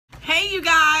Hey you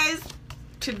guys,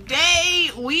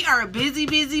 today we are busy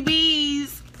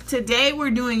bees. Today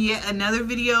we're doing yet another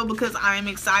video because I am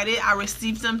excited. I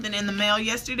received something in the mail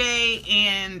yesterday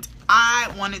and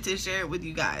I wanted to share it with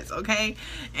you guys, okay?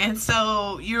 And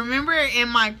so you remember in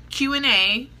my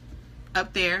Q&A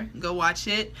up there, go watch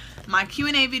it, my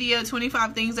Q&A video,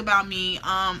 25 things about me,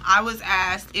 I was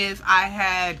asked if I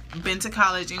had been to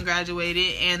college and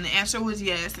graduated, and the answer was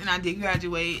yes, and I did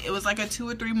graduate. It was like a 2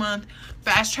 or 3 month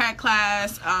fast track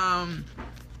class.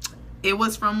 It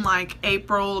was from like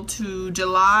April to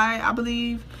July, I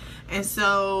believe. And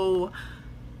so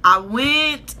I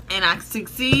went and I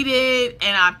succeeded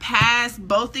and I passed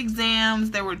both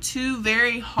exams. There were 2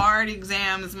 very hard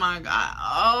exams. My God.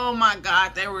 Oh my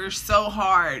God. They were so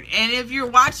hard. And if you're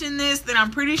watching this, then I'm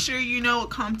pretty sure you know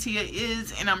what CompTIA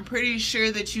is. And I'm pretty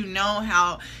sure that you know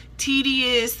how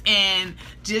tedious and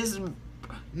just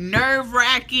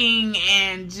nerve-wracking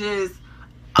and just,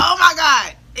 oh my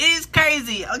God. It is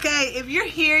crazy, okay? If you're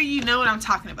here, you know what I'm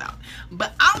talking about.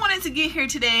 But I wanted to get here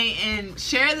today and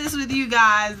share this with you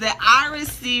guys that I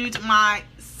received my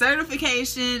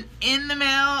certification in the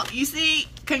mail. You see,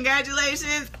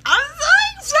 congratulations. I'm so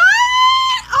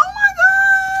excited. Oh my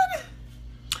God.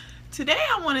 Today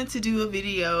I wanted to do a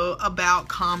video about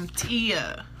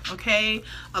CompTIA, okay?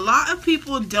 A lot of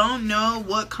people don't know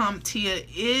what CompTIA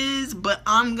is, but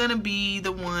I'm gonna be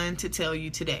the one to tell you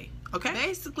today. Okay,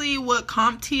 basically what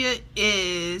CompTIA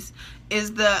is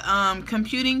the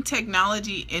Computing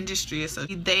Technology Industry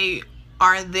Association. They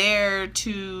are there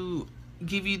to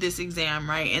give you this exam,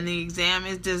 right? And the exam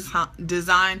is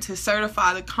designed to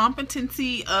certify the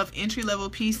competency of entry-level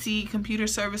PC computer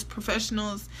service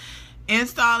professionals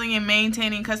installing and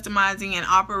maintaining, customizing, and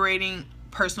operating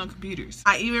personal computers.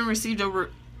 I even received an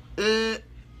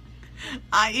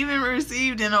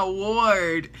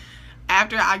award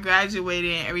after I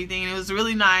graduated and everything, and it was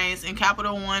really nice. And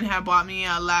Capital One had bought me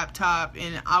a laptop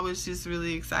and I was just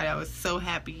really excited. I was so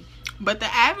happy. But the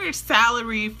average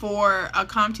salary for a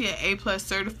CompTIA A+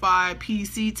 certified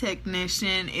PC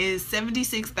technician is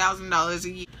 $76,000 a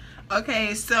year.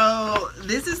 Okay, so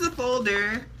this is the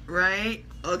folder, right?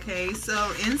 Okay,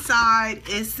 so inside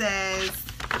it says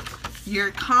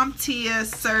you're CompTIA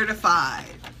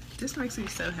certified. This makes me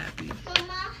so happy.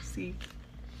 Mama. See?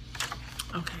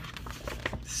 Okay.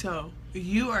 So,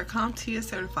 you are CompTIA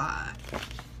certified.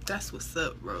 That's what's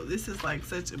up, bro. This is like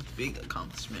such a big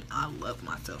accomplishment. I love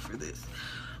myself for this.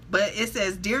 But it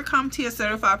says, Dear CompTIA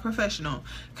certified professional,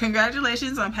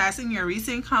 congratulations on passing your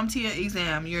recent CompTIA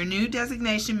exam. Your new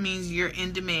designation means you're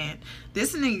in demand.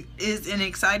 This is an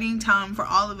exciting time for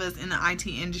all of us in the IT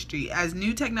industry. As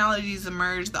new technologies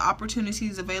emerge, the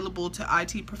opportunities available to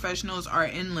IT professionals are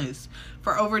endless.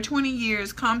 For over 20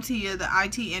 years, CompTIA, the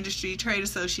IT Industry Trade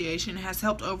Association, has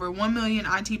helped over 1 million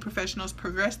IT professionals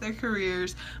progress their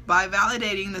careers by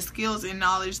validating the skills and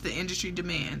knowledge the industry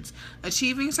demands.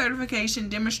 Achieving certification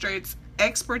demonstrates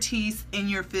expertise in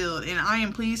your field, and I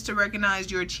am pleased to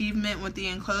recognize your achievement with the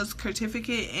enclosed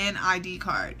certificate and ID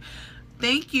card.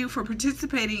 Thank you for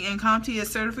participating in CompTIA's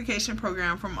certification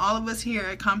program. From all of us here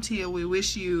at CompTIA, we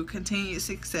wish you continued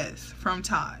success. From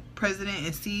Todd, President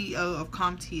and CEO of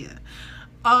CompTIA.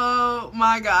 Oh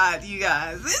my God, you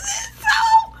guys. This is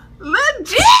so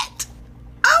legit.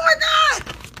 Oh my God.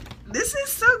 This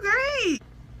is so great.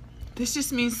 This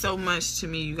just means so much to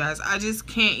me, you guys. I just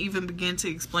can't even begin to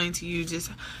explain to you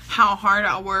just how hard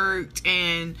I worked,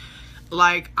 and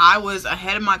like I was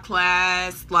ahead of my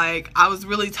class. Like I was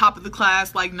really top of the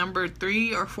class, like number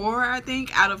 3 or 4, I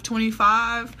think, out of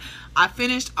 25. I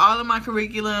finished all of my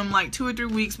curriculum like 2 or 3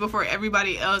 weeks before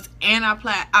everybody else, and I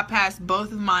passed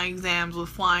both of my exams with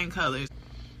flying colors.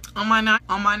 On my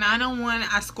 901,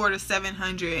 I scored a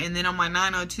 700, and then on my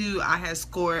 902, I had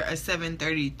scored a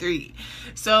 733.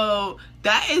 So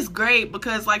that is great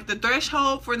because like the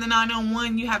threshold for the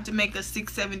 901, you have to make a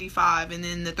 675, and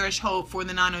then the threshold for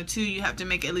the 902, you have to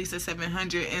make at least a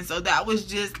 700. And so that was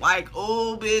just like,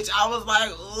 oh bitch, I was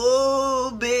like,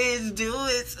 oh bitch, do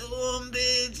it soon,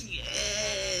 bitch,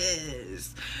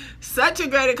 yes. Such a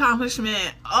great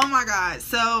accomplishment. Oh my God.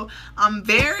 So I'm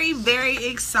very, very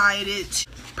excited to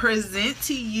present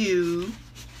to you.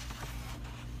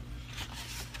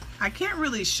 I can't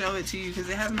really show it to you because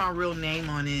it has my real name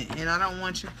on it, and I don't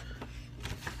want you.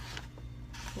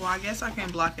 Well, I guess I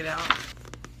can block it out.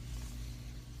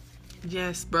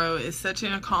 Yes, bro, it's such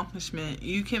an accomplishment.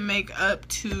 You can make up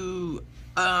to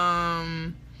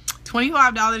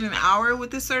 $25 an hour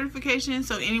with this certification.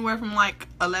 So anywhere from like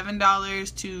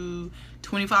 $11 to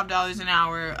 $25 an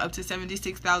hour up to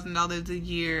 $76,000 a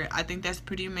year. I think that's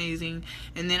pretty amazing.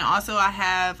 And then also I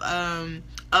have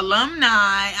alumni.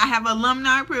 I have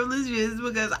alumni privileges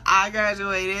because I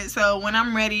graduated. So when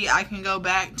I'm ready, I can go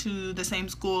back to the same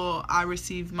school I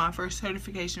received my first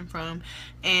certification from,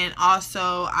 and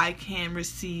also I can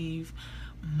receive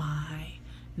my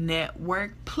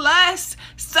Network Plus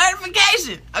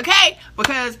certification, okay?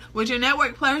 Because with your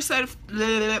Network Plus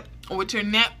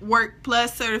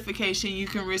certification, you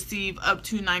can receive up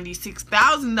to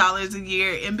 $96,000 a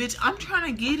year. And bitch, I'm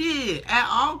trying to get it at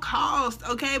all costs,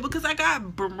 okay? Because I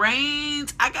got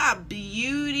brains, I got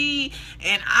beauty,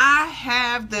 and I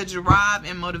have the drive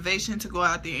and motivation to go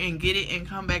out there and get it and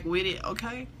come back with it,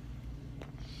 okay?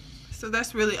 So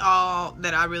that's really all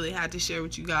that I really had to share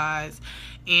with you guys.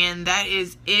 And that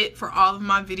is it for all of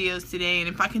my videos today. And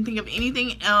if I can think of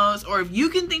anything else, or if you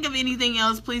can think of anything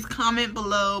else, please comment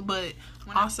below. But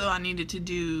also, I needed to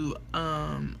do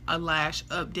a lash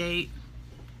update.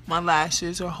 My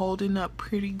lashes are holding up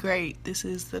pretty great. This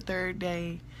is the 3rd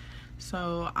day.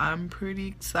 So I'm pretty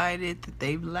excited that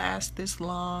they've lasted this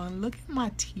long. Look at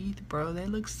my teeth, bro. They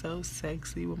look so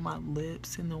sexy with my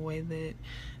lips and the way that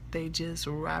they just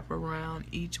wrap around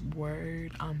each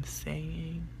word I'm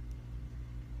saying.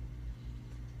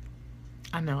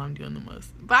 I know I'm doing the most.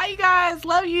 Bye, you guys.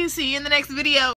 Love you. See you in the next video.